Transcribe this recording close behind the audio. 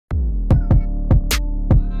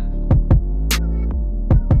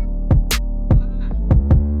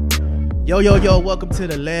Yo, welcome to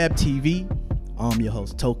the Lab TV. I'm your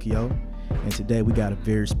host, Tokyo, and today we got a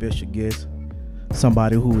very special guest,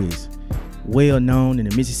 somebody who is well known in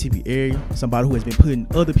the Mississippi area, somebody who has been putting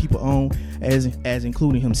other people on, as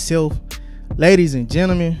including himself. Ladies and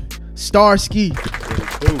gentlemen, Starsky. What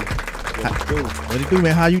it do,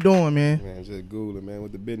 man? How you doing, man? Man, just gooling, man.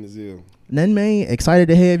 What the business is? Nothing, man. Excited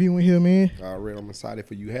to have you in here, man. Already, I'm excited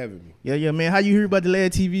for you having me. Yeah, man. How you hear about the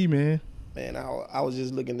Lab TV, man? Man, I was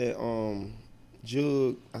just looking at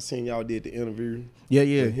Jugg. I seen y'all did the interview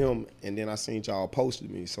with him, and then I seen y'all posted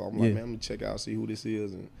me. So I'm like, man, I'm gonna check out, see who this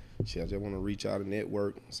is, and shit, I just want to reach out and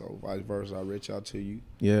network. So vice versa, I reach out to you.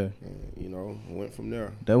 Yeah. And, went from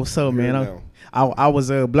there. That was so, man. I was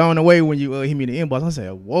blown away when you hit me in the inbox. I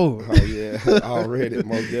said, whoa. Oh yeah, already,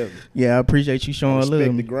 most definitely. Yeah, I appreciate you showing a little.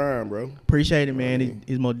 Respect the grind, bro. Appreciate it, man.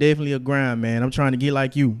 It's most definitely a grind, man. I'm trying to get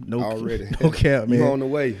like you. No cap, man. You on the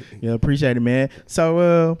way. Yeah, appreciate it, man.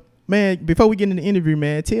 So, man, before we get into the interview,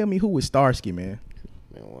 man, tell me who was Starsky, man.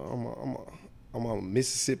 Man, well, I'm a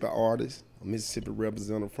Mississippi artist. A Mississippi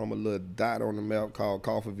representative from a little dot on the map called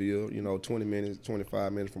Coffeeville, 20 minutes,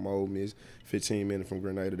 25 minutes from Ole Miss, 15 minutes from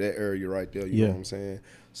Grenada, that area right there, you know what I'm saying?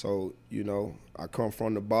 So, I come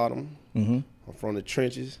from the bottom, I'm from the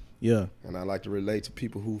trenches, and I like to relate to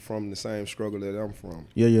people who from the same struggle that I'm from.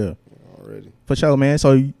 Yeah. Already. For sure, man.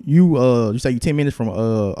 So you say you 10 minutes from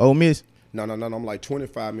Ole Miss? No. I'm like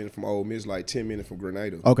 25 minutes from Ole Miss, like 10 minutes from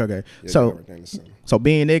Grenada. Okay. Yeah, so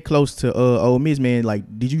being that close to Ole Miss, man,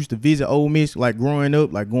 like, did you used to visit Ole Miss, like, growing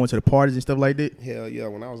up, like, going to the parties and stuff like that? Hell yeah.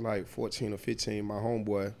 When I was like 14 or 15, my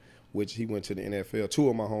homeboy, which he went to the NFL, two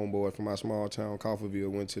of my homeboys from my small town, Coffeeville,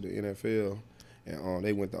 went to the NFL, and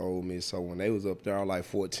they went to Ole Miss. So when they was up there, I was like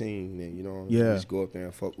 14, and, just go up there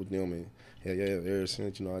and fuck with them. And hell yeah, ever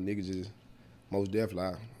since, our niggas just, most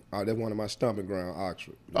definitely, that's one of my stomping ground,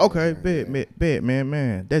 Oxford. Okay, bet,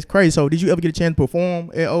 man. That's crazy. So, did you ever get a chance to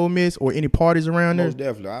perform at Ole Miss or any parties around there? Most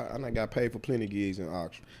definitely. I got paid for plenty of gigs in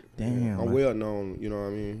Oxford. Damn. I'm well known, you know what I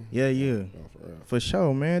mean? Yeah. For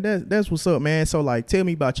sure, man. That's what's up, man. So, like, tell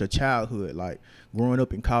me about your childhood, like, growing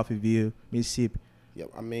up in Coffeeville, Mississippi. Yeah,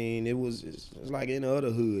 I mean, it's like any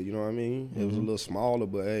other hood, you know what I mean? It was a little smaller,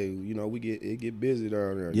 but, hey, it get busy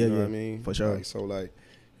down there, you know what I mean? For sure.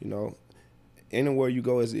 Anywhere you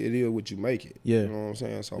go, it is what you make it. Yeah. You know what I'm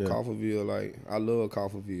saying? So Coffeeville, like, I love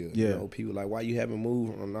Coffeeville. Yeah. People like, why you haven't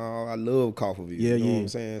moved? No, I love Coffeeville. Yeah, you know what I'm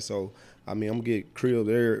saying? So, I mean, I'm going to get cribs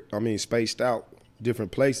there, spaced out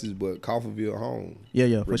different places, but Coffeeville home.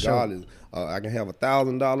 Yeah, for sure. Regardless. I can have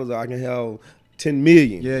 $1,000 or I can have 10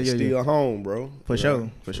 million. Still home, bro. For sure.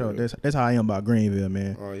 That's how I am about Greenville,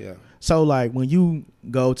 man. Oh, yeah. So, like, when you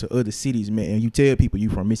go to other cities, man, and you tell people you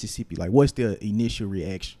from Mississippi, like, what's their initial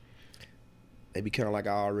reaction? They be kind of like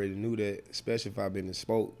I already knew that, especially if I've been in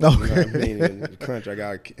sport. Okay. You know what I mean? In the country, I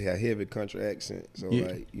got a heavy country accent. So,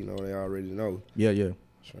 like, they already know. Yeah.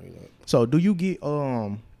 Straight up. So, do you get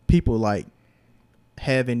people, like,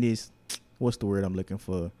 having this, what's the word I'm looking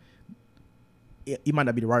for? It might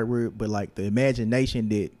not be the right word, but, like, the imagination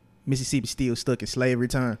that Mississippi still stuck in slavery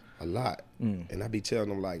time? A lot. And I be telling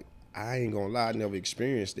them, like, I ain't going to lie, I never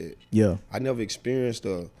experienced that. Yeah. I never experienced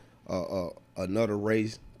another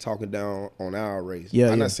race talking down on our race. Yeah,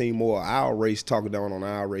 I not seen more of our race talking down on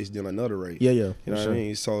our race than another race. Yeah. You know what I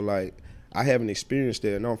mean? So, like, I haven't experienced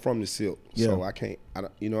that, and I'm from the Silk. Yeah. So I can't,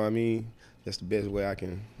 you know what I mean? That's the best way I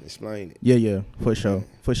can explain it. Yeah, for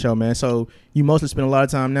sure, man. So you mostly spend a lot of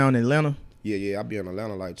time now in Atlanta? Yeah, I be in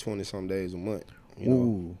Atlanta like 20-some days a month.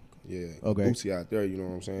 Ooh. Yeah. Okay. Boosie out there, you know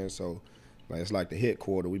what I'm saying? So, like, it's like the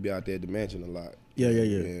headquarters. We be out there at the mansion a lot.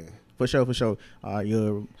 Yeah. For sure.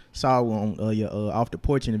 You saw on your off the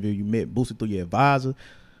porch interview, you met Boosie through your advisor.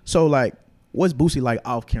 So, like, what's Boosie like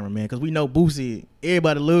off camera, man? Because we know Boosie,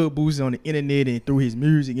 everybody love Boosie on the internet and through his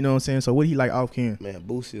music, you know what I'm saying? So what he like off camera? Man,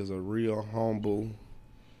 Boosie is a real humble,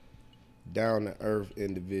 down-to-earth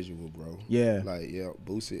individual, bro. Yeah. Like,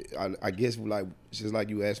 Boosie, I guess, like, just like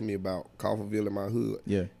you asked me about Coffeeville in my hood.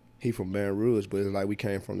 Yeah. He from Baton Rouge, but it's like we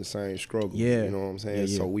came from the same struggle. Yeah. You know what I'm saying?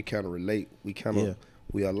 Yeah. So we kind of relate.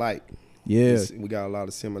 We alike. Yeah. We got a lot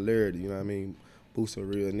of similarity, you know what I mean? Boosie a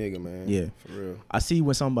real nigga, man. Yeah. For real. I see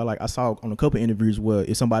when somebody, like, I saw on a couple interviews where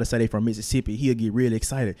if somebody say they from Mississippi, he'll get really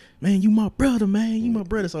excited. Man, you my brother, man. You my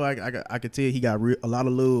brother. So I could tell he got a lot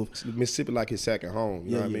of love. Mississippi like his second home.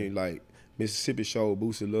 You know what I mean? Like, Mississippi showed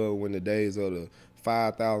Boosie love when the days of the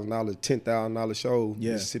 $5,000, $10,000 show.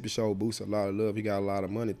 Yeah. Mississippi showed Boosie a lot of love. He got a lot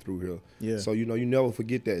of money through here. Yeah. So, you never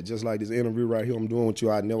forget that. Just like this interview right here I'm doing with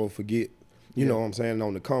you, I never forget. You know what I'm saying?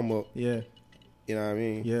 On the come up. Yeah. You know what I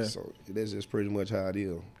mean? Yeah. So that's just pretty much how it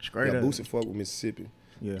is. Straight up. Boosie fuck with Mississippi.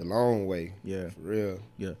 Yeah. The long way. Yeah. For real.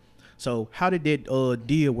 Yeah. So how did that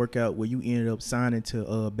deal work out where you ended up signing to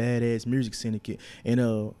Badass Music Syndicate?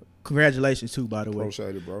 And congratulations too, by the way.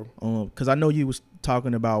 Appreciate it, bro. Because I know you was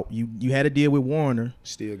talking about you had a deal with Warner.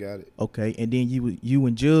 Still got it. Okay, and then you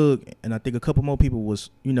and Jugg and I think a couple more people was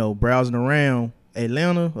browsing around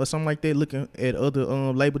Atlanta or something like that, looking at other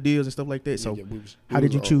label deals and stuff like that. So how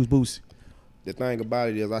did you choose Boosie? The thing about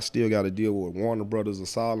it is I still got a deal with Warner Brothers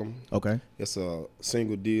Asylum. Okay. It's a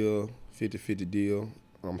single deal, 50-50 deal.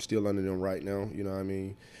 I'm still under them right now, you know what I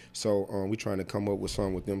mean? So we trying to come up with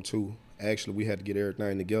something with them too. Actually, we had to get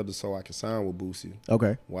everything together so I can sign with Boosie.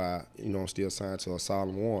 Okay. While, I'm still signed to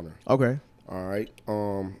Asylum Warner. Okay. All right.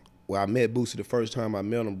 Well, I met Boosie the first time I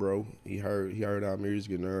met him, bro. He heard our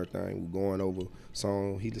music and everything. We going over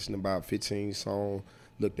songs. He listened to about 15 songs,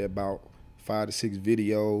 looked at about 5 to 6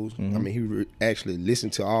 videos. I mean, he actually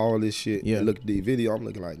listened to all this shit and looked at the video. I'm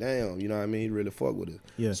looking like, damn, you know what I mean? He really fuck with it.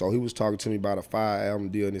 Yeah. So he was talking to me about a 5-album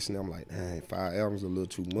deal and this and that. I'm like, dang, 5 albums is a little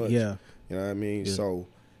too much. Yeah. You know what I mean? Yeah. So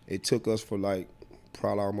it took us for like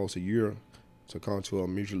probably almost a year to come to a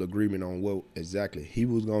mutual agreement on what exactly he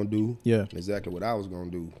was gonna do, and exactly what I was gonna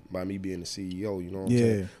do by me being the CEO. You know what I'm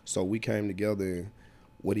saying? So we came together, and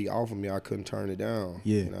what he offered me, I couldn't turn it down.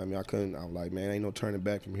 Yeah, you know what I mean? I was like, man, ain't no turning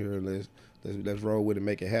back from here. Let's roll with it, and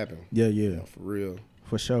make it happen. Yeah, for real.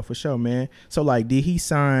 For sure, man. So like, did he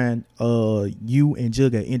sign you and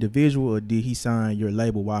Jugg as individual, or did he sign your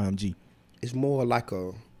label YMG? It's more like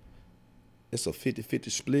it's a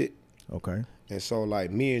 50-50 split. Okay. And so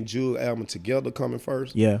like me and Jugg album together coming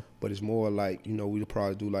first. Yeah. But it's more like, we'll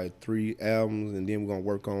probably do like 3 albums and then we're gonna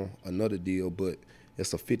work on another deal. But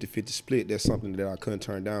it's a 50-50 split. That's something that I couldn't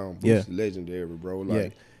turn down. Boosie's legendary, bro.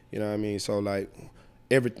 Like, you know what I mean? So like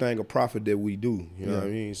everything a profit that we do, you know what I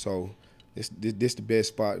mean? So this the best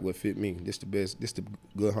spot what fit me. This the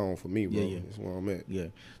good home for me, bro. That's where I'm at. Yeah.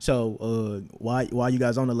 So while you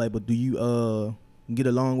guys on the label, do you get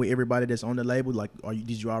along with everybody that's on the label? Like,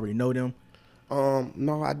 did you already know them?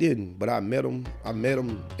 No, I didn't. But I met them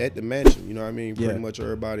at the mansion. You know what I mean? Pretty much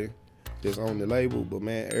everybody that's on the label. But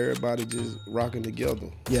man, everybody just rocking together.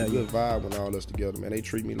 It's a good vibe when all us together, man. They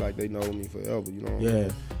treat me like they know me forever. You know what I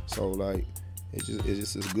mean? So like, it's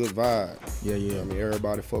just a good vibe. Yeah. I mean,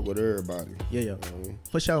 everybody fuck with everybody. Yeah. You know what I mean?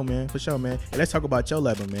 For sure, man. And let's talk about your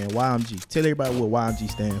label, man. YMG. Tell everybody what YMG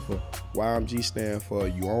stand for. YMG stand for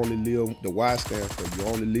you only live. The Y stand for you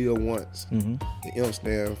only live once. The M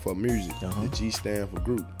stand for music. The G stand for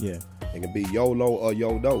group. Yeah. It can be YOLO or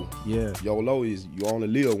YODO. Yeah. YOLO is you only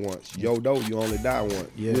live once. YODO, you only die once.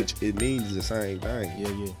 Yeah. Which it means the same thing.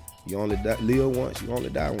 Yeah. You only live once. You only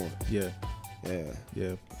die once. Yeah.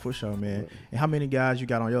 Yeah, for sure, man. And how many guys you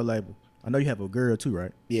got on your label? I know you have a girl too,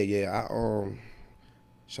 right? Yeah. I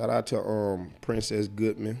shout out to Princess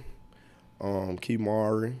Goodman,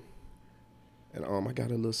 Kimari, and I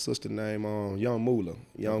got a little sister named Young Moolah.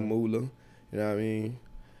 Moolah, you know what I mean?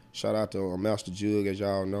 Shout out to Master Jugg, as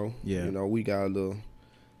y'all know. Yeah. We got a little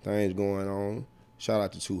things going on. Shout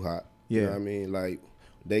out to Too Hot. Yeah. You know what I mean? Like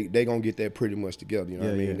they gonna get that pretty much together, you know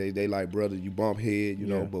what I mean? They like brothers, you bump head, you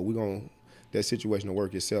know, but we gonna that situation will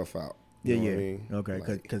work itself out. You know what I mean? Okay,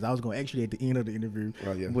 because I was going to actually at the end of the interview,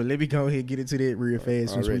 but let me go ahead and get into that real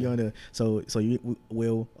fast since we on the. So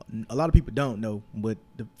a lot of people don't know, but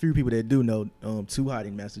the few people that do know, Too Hot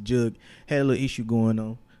and Master Jugg had a little issue going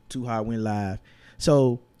on. Too Hot went live.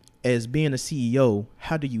 So as being a CEO,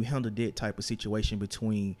 how do you handle that type of situation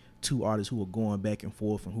between two artists who are going back and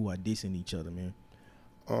forth and who are dissing each other, man?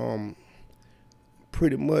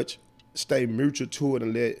 Pretty much stay mutual to it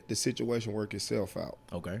and let the situation work itself out.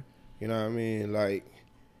 Okay. You know what I mean? Like,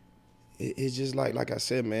 it's just like I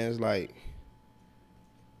said, man, it's like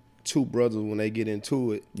two brothers when they get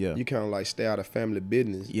into it, you kind of like stay out of family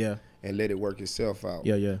business and let it work itself out.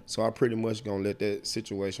 Yeah. So I pretty much gonna let that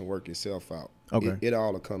situation work itself out. Okay. It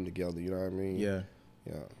all will come together, you know what I mean? Yeah.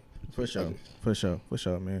 For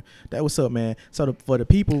sure, man. That what's up, man. So for the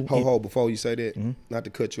people, before you say that, not to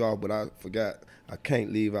cut you off, but I forgot. I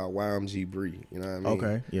can't leave out YMG Bree. You know what I mean?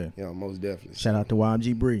 Okay, yeah. Most definitely. Shout out to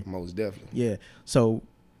YMG Bree. Most definitely. Yeah. So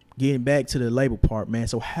getting back to the label part, man.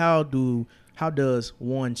 So how does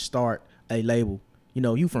one start a label?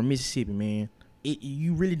 You from Mississippi, man.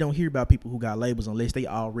 You really don't hear about people who got labels unless they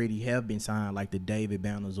already have been signed, like the David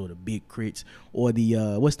Banners or the Big Krits or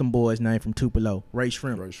the what's them boys' name from Tupelo? Ray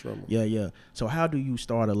Shrimp. Yeah. So how do you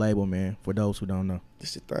start a label, man? For those who don't know,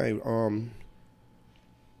 this is the thing.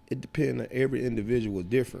 It depends on every individual is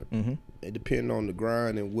different. It depends on the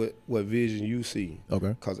grind and what vision you see. Okay.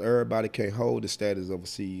 Because everybody can't hold the status of a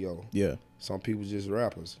CEO. Yeah. Some people just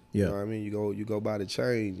rappers. Yeah. You know what I mean? You go by the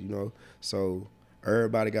chain. So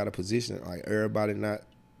everybody got a position. Like everybody not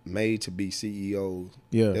made to be CEOs.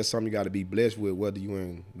 Yeah. That's something you got to be blessed with, whether you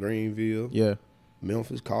in Greenville, Yeah.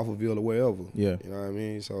 Memphis, Coffeeville, or wherever. Yeah. You know what I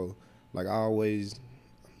mean? So, like, I always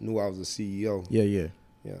knew I was a CEO. Yeah. Yeah.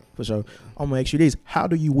 Yeah. For sure. I'm gonna ask you this: how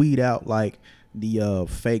do you weed out like the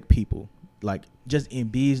fake people? Like just in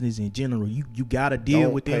business in general, you gotta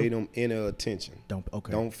deal with them. Don't pay them any attention.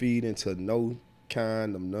 Okay. Don't feed into no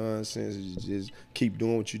kind of nonsense. Just keep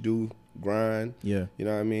doing what you do. Grind. Yeah. You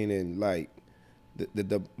know what I mean? And like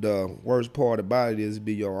the worst part about it is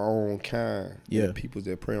be your own kind. Yeah. The people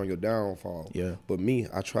that prey on your downfall. Yeah. But me,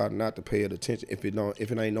 I try not to pay it attention. If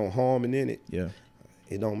it ain't no harming in it. Yeah.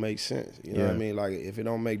 It don't make sense. You know what I mean? Like if it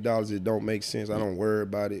don't make dollars, it don't make sense. I don't worry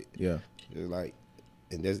about it. Yeah. It's like,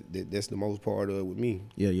 and that's the most part of it with me.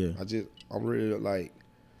 Yeah. Yeah. I'm really like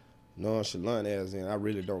nonchalant as in I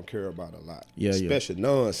really don't care about a lot. Yeah. Especially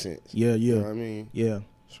nonsense. Yeah. Yeah. You know what I mean? Yeah.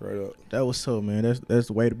 Straight up. That was so, man. That's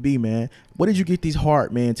the way to be, man. What did you get this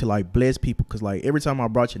heart, man, to like bless people? Cause like every time I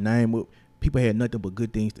brought your name up, people had nothing but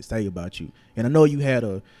good things to say about you. And I know you had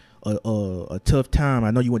a tough time.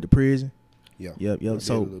 I know you went to prison. Yeah. Yep. I did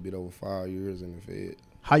So a little bit over 5 years in the Fed.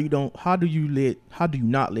 how do you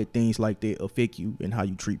not let things like that affect you and how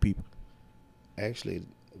you treat people? Actually,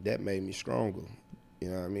 that made me stronger. You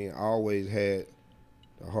know what I mean? I always had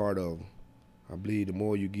the heart of, I believe the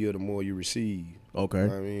more you give, the more you receive. Okay. You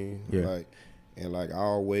know what I mean? Yeah. Like I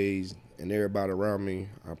always, and everybody around me,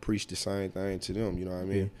 I preach the same thing to them. You know what I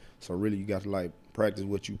mean? Yeah. So really, you got to like practice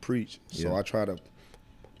what you preach. So Yeah. I try to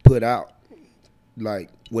put out,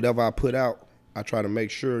 like whatever I put out, I try to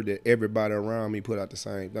make sure that everybody around me put out the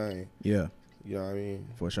same thing. Yeah. You know what I mean?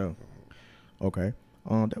 For sure. Okay.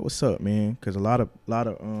 That what's up, man. Cause a lot of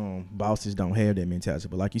bosses don't have that mentality.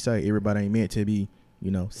 But like you say, everybody ain't meant to be,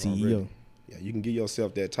 CEO. Already. Yeah, you can give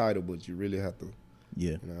yourself that title, but you really have to,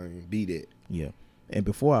 Yeah. you know what I mean, be that. Yeah. And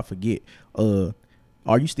before I forget, are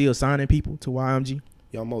you still signing people to YMG?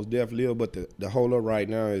 Yeah, most definitely is, but the hold up right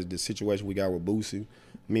now is the situation we got with Boosie.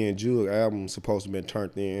 Me and Jugg album supposed to have been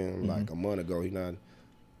turned in like a month ago. He not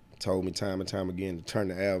told me time and time again to turn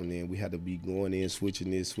the album in. We had to be going in,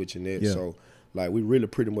 switching this, switching that. Yeah. So, like, we really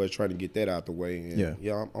pretty much trying to get that out the way. And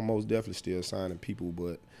Yeah. I'm most definitely still signing people,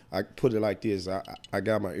 but I put it like this. I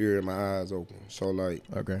got my ear and my eyes open. So, like,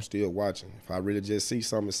 Okay. I'm still watching. If I really just see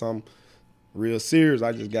something real serious,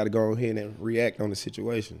 I just got to go ahead and react on the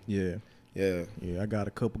situation. Yeah. Yeah. Yeah. I got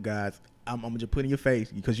a couple guys. I'm gonna just put in your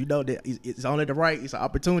face because you know that it's only the right. It's an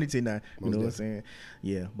opportunity now. You know what I'm saying?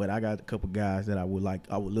 Yeah. But I got a couple guys that I would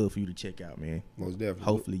love for you to check out, man. Most definitely.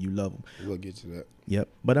 Hopefully you love them. We'll get to that. Yep.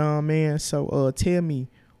 But man, so tell me,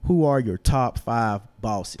 who are your top 5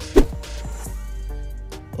 bosses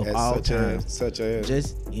of all time? Such as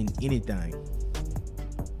Just in anything.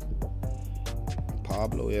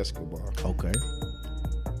 Pablo Escobar, Okay.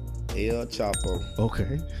 El Chapo,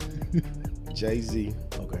 Okay. Jay-Z.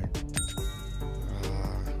 Okay.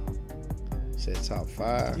 Said top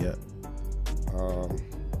 5. Yeah.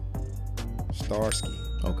 Starsky,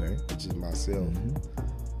 Okay. which is myself.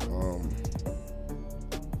 Mm-hmm.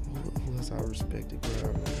 Who else I respected,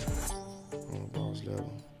 girl, on the boss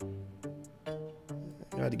level?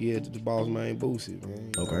 Got to give it to the boss man, Boosie,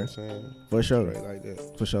 man. You know what I'm saying? For sure. Straight like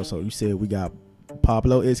that. For sure. So you said we got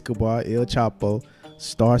Pablo Escobar, El Chapo,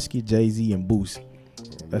 Starsky, Jay-Z, and Boosie.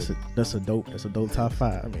 That's a dope top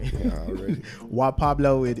 5, man. Yeah, already. Why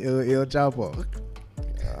Pablo and El Chapo?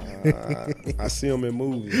 I see them in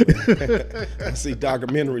movies. I see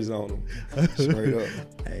documentaries on them. Straight up.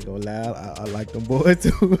 I ain't gonna lie, I like them boys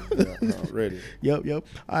too. Yeah, already. Yep. All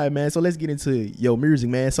right, man. So let's get into your music,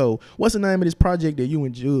 man. So what's the name of this project that you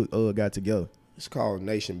and Jugg got together? It's called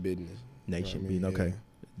Nation Business. Nation You know what I mean? Business.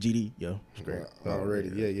 Okay. GD, yo. Already,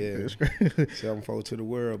 yeah. That's great. 7-4 to the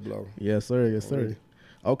world, blow. Yes, sir. Yes, sir. Already.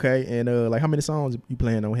 Okay, and like how many songs you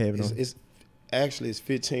plan on having on? It's actually it's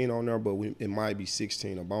 15 on there, but it might be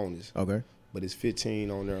 16 a bonus. Okay. But it's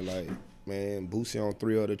 15 on there. Like, man, Boosie on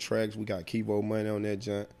 3 other tracks. We got Kevo Money on that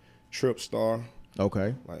junk. Trip Star.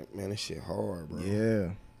 Okay. Like, man, this shit hard, bro.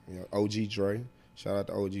 Yeah. You know, OG Dre. Shout out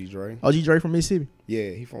to OG Dre. OG Dre from Mississippi.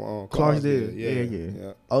 Yeah, he from Clarksdale.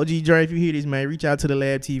 Yeah. OG Dre, if you hear this, man, reach out to the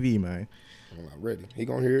Lab TV, man. I'm not ready. He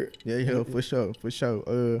gonna hear it. Yeah, for sure.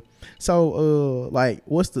 So like,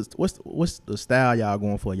 what's the style y'all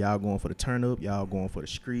going for? Y'all going for the turn up? Y'all going for the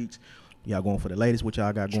streets? Y'all going for the latest? What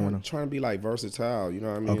y'all got going on? Trying to be like versatile, you know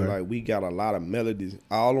what I mean? Okay. Like, we got a lot of melodies.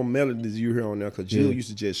 All them melodies you hear on there, because Jill used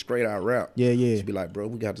to just straight out rap. Yeah. She'd be like, bro,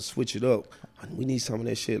 we got to switch it up. We need some of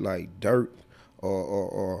that shit like Dirt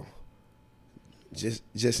or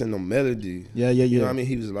just in the melody. Yeah. You know what I mean?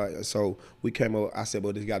 He was like, so we came up, I said,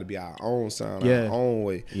 well, this got to be our own sound, our own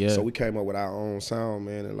way. Yeah. So we came up with our own sound,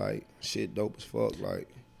 man, and like, shit dope as fuck. Like,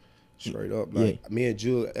 Straight up. Like me and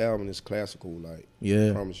Jugg album is classical. Like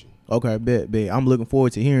I promise you. Okay, bet. I'm looking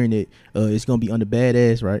forward to hearing it. It's gonna be under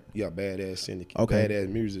Badass, right? Yeah, Badass Syndicate. Okay. Badass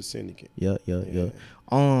Music Syndicate. Yeah.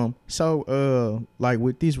 So like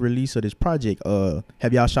with this release of this project,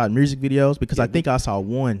 have y'all shot music videos? Because I think I saw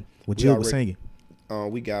one with Jugg was singing.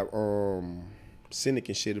 We got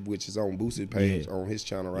Syndicate shit, which is on Boosie's page on his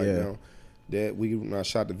channel right now. That we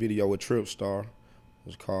shot the video with Trip Star.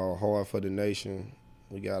 It's called Hard for the Nation.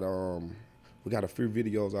 We got a few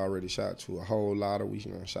videos already shot to a whole lot of. We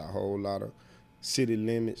shot a whole lot of City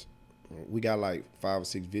Limits. We got like 5 or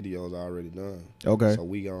 6 videos already done. Okay. So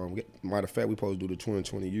we matter of fact, we supposed to do the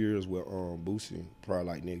 20 years with Boosie probably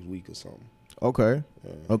like next week or something. Okay.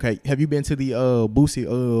 Yeah. Okay. Have you been to the Boosie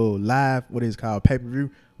live? What is it called,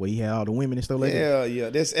 pay-per-view, where he had all the women and stuff like that?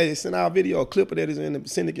 Yeah. It's in our video. A clip of that is in the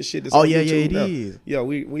Syndicate shit. That's it is. Yeah,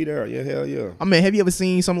 we there. Yeah, hell yeah. I mean, have you ever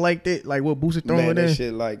seen something like that? Like what Boosie throwing in? That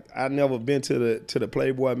shit, like I never been to the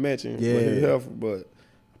Playboy Mansion with him, but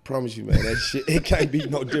I promise you, man, that shit it can't be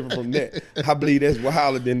no different from that. I believe that's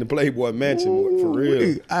wilder than the Playboy Mansion, for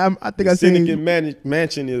real. I think the Syndicate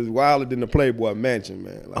Mansion is wilder than the Playboy Mansion,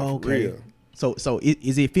 man. Like, for real. So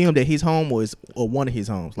is it filmed at his home or one of his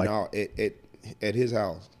homes? Like no, at his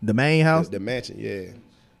house. The main house? The mansion,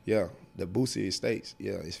 yeah. The Boosie Estates,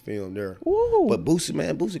 it's filmed there. Ooh. But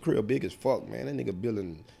Boosie crib big as fuck, man. That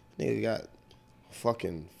nigga got a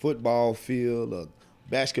fucking football field, a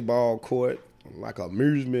basketball court, like a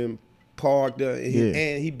amusement park there.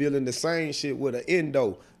 And he building the same shit with an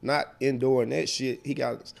indoor, not indoor and that shit. He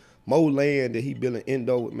got more land that he building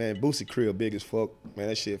indoor with, man. Boosie crib big as fuck, man.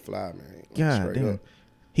 That shit fly, man. God damn.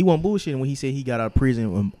 He wasn't bullshitting when he said he got out of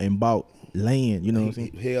prison and bought land. You know what I'm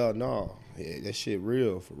saying? Hell no. Yeah, that shit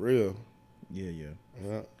real, for real.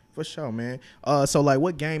 Yeah. For sure, man. So like,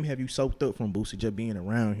 what game have you soaked up from Boosie just being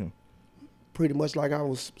around him? Pretty much like I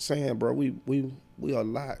was saying, bro. We a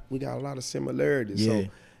lot. We got a lot of similarities. Yeah.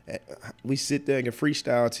 So we sit there and can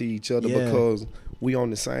freestyle to each other because we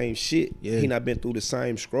on the same shit. Yeah. He not been through the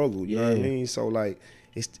same struggle. You know what I mean? So like,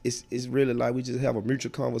 it's really like we just have a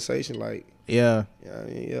mutual conversation. Like okay.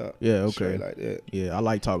 Straight like that. Yeah, I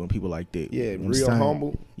like talking to people like that. Yeah, real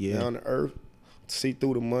humble. Yeah, down to earth. See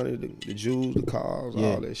through the money, the jewels, the cars,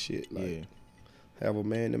 all that shit. Like, have a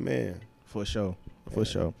man to man. For sure. For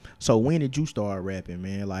sure. So when did you start rapping,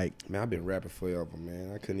 man? Like, man, I've been rapping forever,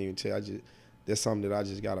 man. I couldn't even tell. That's something that I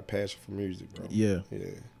just got a passion for music, bro. Yeah.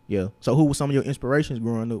 So who was some of your inspirations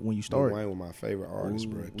growing up when you started? Wayne was my favorite artist,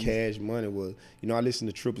 bro. Cash Money was, I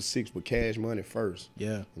listened to 666 with Cash Money first. Yeah.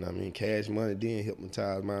 You know what I mean? Cash Money then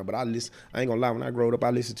hypnotized mine. But I ain't gonna lie, when I growed up, I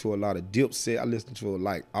listened to a lot of Dipset. I listened to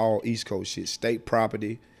like all East Coast shit, State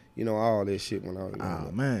Property, all that shit when I was growing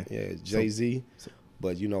up. Man. Yeah, Jay-Z.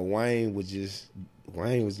 But Wayne was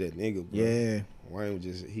that nigga, bro. Yeah. Wayne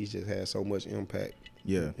was he just had so much impact.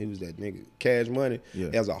 Yeah. He was that nigga. Cash Money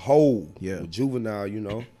as a whole. Yeah. With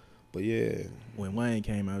Juvenile, But yeah. When Wayne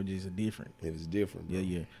came out, it was just different. It was different, bro.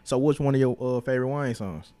 Yeah. So what's one of your favorite Wayne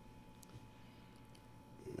songs?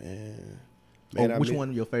 Man, which one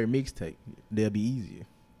of your favorite mixtape? They'll be easier.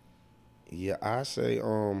 Yeah, I say,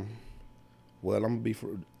 well, I'm gonna be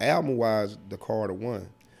album wise, the Carter one.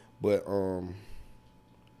 But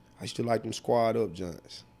I used to like them Squad Up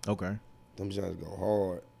joints. Okay. Them joints go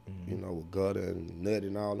hard. With Gutter and Nut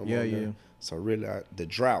and all them. Yeah. So really, the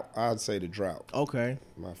Drought. I'd say the Drought. Okay.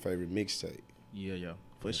 My favorite mixtape. Yeah.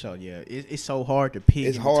 For sure. Yeah. It's so hard to pick.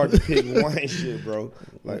 It's hard to pick Wayne shit, bro.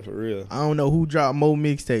 Like for real. I don't know who dropped more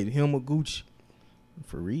mixtape, him or Gucci.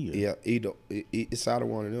 For real. Yeah. It's out of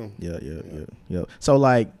one of them. Yeah. So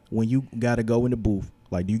like, when you gotta go in the booth,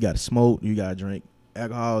 like, do you gotta smoke? Do you gotta drink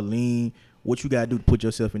alcohol, lean? What you gotta do to put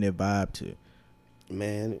yourself in that vibe to?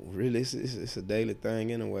 Man, really, it's a daily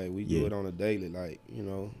thing anyway. We do it on a daily, like,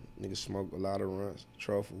 niggas smoke a lot of runs,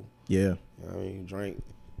 truffle. Yeah. I mean, drink,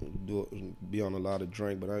 be on a lot of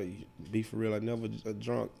drink, but be for real, I never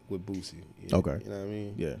drunk with Boosie. Okay. You know what I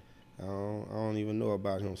mean? Yeah. I don't even know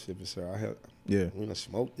about him sipping, sir. We done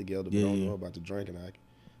smoked together, but I don't know about the drinking. I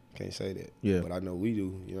can't say that. Yeah. But I know we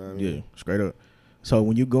do, you know what I mean? Yeah, straight up. So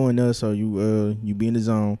when you go in there, so you be in the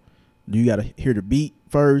zone, do you gotta hear the beat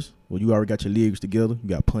first, or you already got your lyrics together? You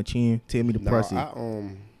gotta punch in. Tell me the process.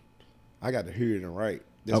 I got to hear it and write.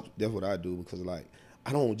 That's what I do, because like,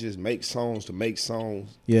 I don't just make songs to make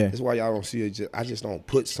songs. Yeah. That's why y'all don't see it. I just don't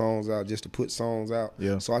put songs out just to put songs out.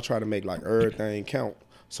 Yeah. So I try to make like everything count.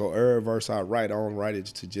 So every verse I don't write it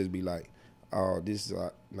to just be like, oh, this is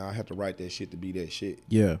now I have to write that shit to be that shit.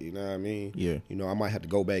 Yeah. You know what I mean? Yeah. I might have to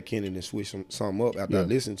go back in and then switch something up after I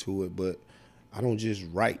listen to it, but I don't just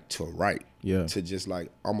write to write. Yeah. To just like,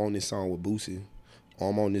 I'm on this song with Boosie.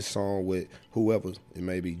 I'm on this song with whoever it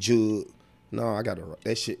may be, Jugg. No,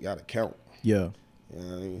 that shit gotta count. Yeah. You know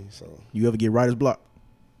what I mean? So You ever get writer's block?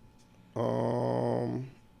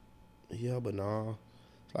 Yeah, but nah.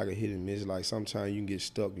 It's like a hit and miss. Like sometimes you can get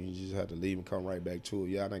stuck and you just have to leave and come right back to it.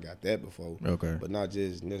 Yeah, I done got that before. Okay. But not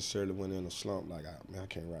just necessarily when in a slump. Like I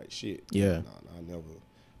can't write shit. Yeah. Nah, I never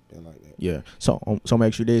been like that. Yeah. So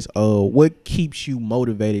make sure this. What keeps you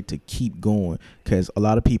motivated to keep going? Because a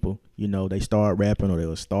lot of people, you know, they start rapping or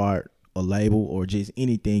they'll start a label or just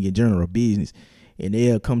anything in general, business, and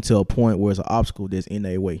they'll come to a point where it's an obstacle that's in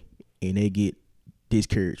their way, and they get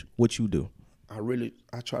discouraged. What you do?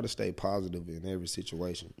 I try to stay positive in every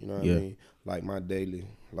situation. You know what I mean? Like my daily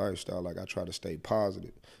lifestyle, like I try to stay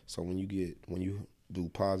positive. So when you do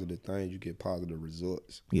positive things, you get positive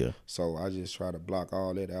results. Yeah. So I just try to block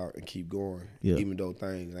all that out and keep going. Yeah. Even though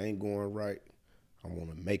things ain't going right, I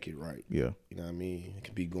want to make it right. Yeah. You know what I mean? It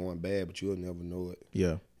could be going bad, but you'll never know it.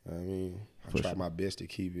 Yeah. You know what I mean? I try my best to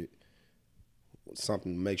keep it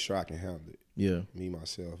something to make sure I can handle it. Yeah. Me,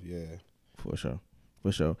 myself, yeah. For sure.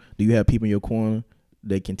 For sure. Do you have people in your corner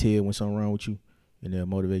that can tell when something wrong with you and they'll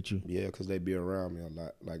motivate you? Yeah, because they be around me a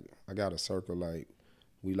lot. Like, I got a circle, like,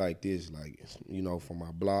 we like this, like, you know, from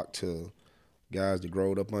my block to guys that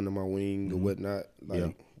growed up under my wing or whatnot. Like,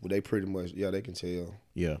 well, they pretty much, they can tell.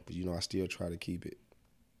 Yeah. But, you know, I still try to keep it.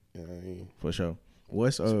 You know what I mean? For sure.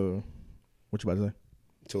 What you about to say?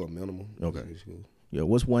 To a minimum. Okay. Yeah,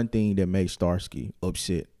 what's one thing that makes Starsky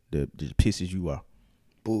upset that just pisses you off?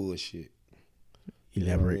 Bullshit. Elaborate. You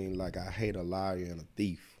know what I mean? Like, I hate a liar and a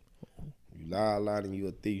thief. You lie and you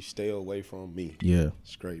a thief, stay away from me. Yeah.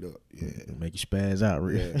 Straight up. Yeah. Make you spaz out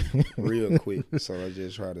real quick. So I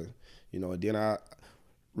just try to, you know, and then I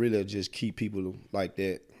really just keep people like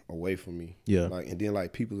that away from me. Yeah. Like, and then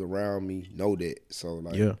like people around me know that. So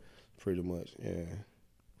like pretty much, yeah.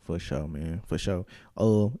 For sure, man. For sure.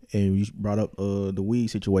 And you brought up the weed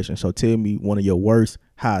situation. So tell me one of your worst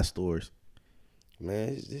high stories. Man,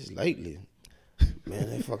 it's just lately. Man,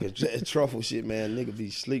 that fucking truffle shit, man. Nigga be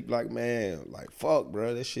sleep like, man, like fuck,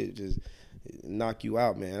 bro. That shit just knock you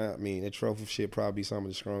out, man. I mean, that truffle shit probably some of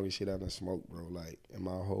the strongest shit I done smoked, bro. Like in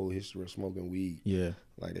my whole history of smoking weed. Yeah.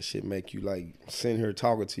 Like that shit make you like sitting here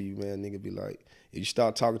talking to you, man. Nigga be like, if you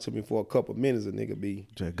start talking to me for a couple minutes, a nigga be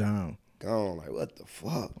just gone. Like, what the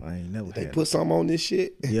fuck? I ain't never They put something on this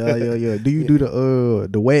shit? Yeah. Do you do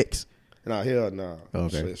the wax? Nah, hell nah.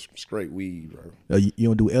 Okay. Straight weed, bro. You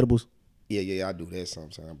don't do edibles? Yeah, I do that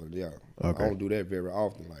sometimes, but okay. I don't do that very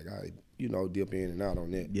often. Like I, dip in and out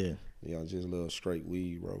on that. Yeah. Just a little straight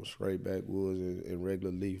weed, bro. Straight backwoods and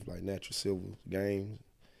regular leaf, like natural silver game.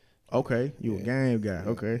 Okay, you a game guy.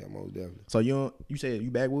 Okay. Yeah, most definitely. So you said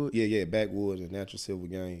you backwoods? Yeah, backwoods and natural silver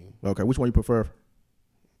game. Okay, which one you prefer?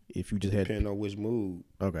 If you just depending on which mood.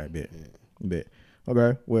 Okay, bet.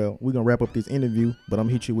 Okay, well, we're gonna wrap up this interview, but I'm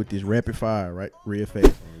gonna hit you with this rapid fire, right? Real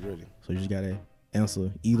fast. Oh, really? So you just gotta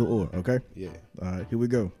answer either or, okay? Yeah. All right, here we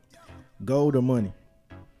go. Gold or money?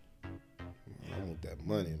 I want that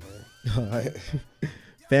money, man. All right.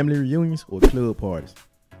 Family reunions or club parties?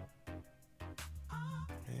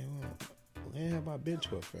 Man, have I been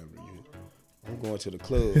to a family reunion? I'm going to the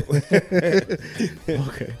club.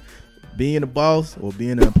 Okay. Being a boss or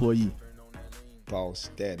being an employee? Boss,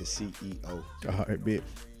 status, CEO. All right, bet.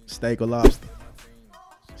 Steak or lobster?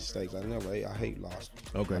 Steaks. I never ate. I hate lobster.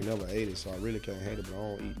 Okay. I never ate it, so I really can't hate it, but I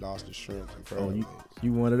don't eat lobster, shrimp, and crab.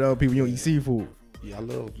 You one of those people, you don't eat seafood? Yeah, I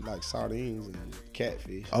love like sardines and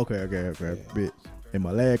catfish. Okay. Yeah. Bet. And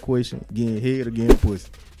my last question, getting head or getting pussy?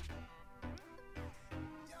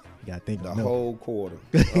 You gotta think the whole quarter.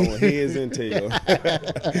 On heads and tails.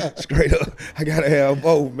 Straight up. I gotta have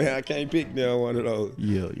both, man. I can't pick down one of those.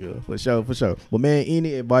 Yeah. For sure. Well, man,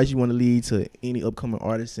 any advice you want to lead to any upcoming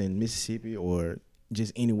artists in Mississippi or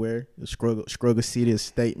just anywhere, the struggle city or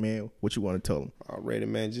state, man, what you want to tell them? Already,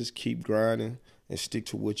 man, just keep grinding and stick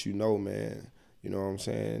to what you know, man. You know what I'm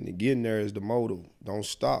saying? And getting there is the motive. Don't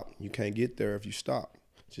stop. You can't get there if you stop.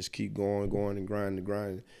 Just keep going and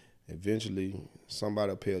grinding. Eventually,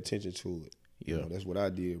 somebody will pay attention to it. Yeah. That's what I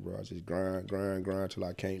did, bro. I just grind till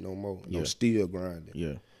I can't no more. And I'm still grinding.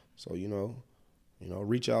 Yeah. So,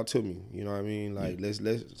 reach out to me. You know what I mean? Like, let's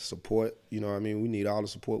support. You know what I mean? We need all the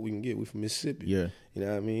support we can get. We from Mississippi. Yeah. You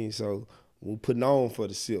know what I mean? So we're putting on for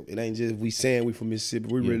the SIP. It ain't just we saying we from Mississippi.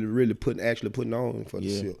 We really putting on for the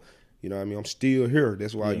SIP. You know what I mean? I'm still here.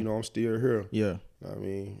 That's why, I'm still here. Yeah. You know what I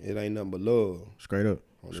mean? It ain't nothing but love. Straight up.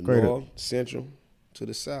 On the north, central, to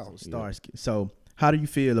the south. Starsky. So how do you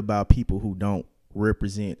feel about people who don't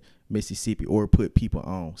represent Mississippi or put people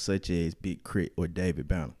on, such as Big Krit or David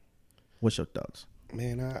Banner? What's your thoughts?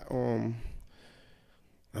 Man,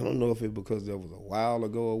 I don't know if it's because that was a while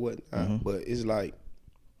ago or what, but it's like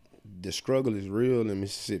the struggle is real in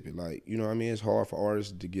Mississippi. Like, you know what I mean? It's hard for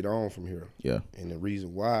artists to get on from here. Yeah. And the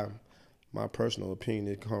reason why, my personal opinion,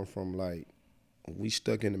 it comes from like we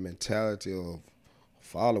stuck in the mentality of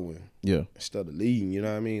following instead of leading. You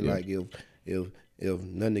know what I mean? Like if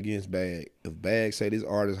nothing against Bag, if Bag say this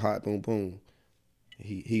artist hot, boom boom,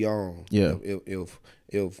 he on. Yeah.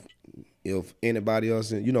 If anybody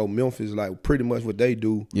else in, you know, Memphis, like pretty much what they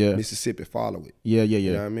do, Mississippi follow it. Yeah.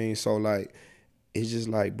 You know what I mean? So like it's just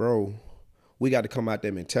like, bro, we got to come out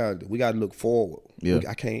that mentality. We got to look forward. Yeah.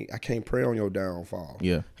 I can't pray on your downfall.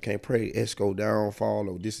 Yeah. I can't pray Esco downfall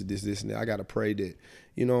or this and that. I got to pray that,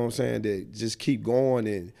 you know what I'm saying, that just keep going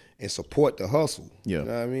and support the hustle. Yeah. You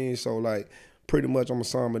know what I mean? So like pretty much I'm going to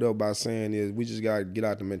sum it up by saying is we just got to get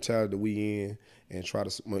out the mentality that we in and try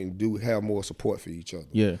to have more support for each other.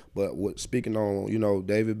 Yeah. But speaking on, you know,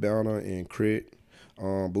 David Banner and Krit,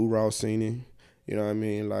 Boo Rossini, you know what I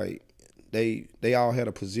mean, like, they all had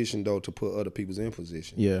a position though to put other people's in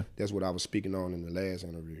position. Yeah. That's what I was speaking on in the last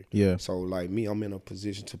interview. Yeah. So like me, I'm in a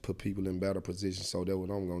position to put people in better positions. So that's what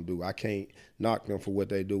I'm gonna do. I can't knock them for what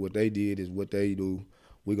they do. What they did is what they do.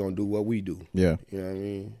 We're gonna do what we do. Yeah. You know what I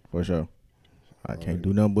mean? For sure. I can't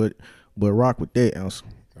do nothing but rock with that, ounce.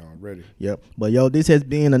 Already. Yep. But yo, this has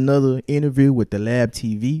been another interview with the Lab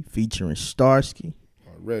TV featuring Starsky.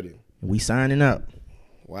 Already. We signing out.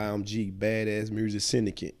 YMG, Badass Music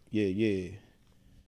Syndicate. Yeah.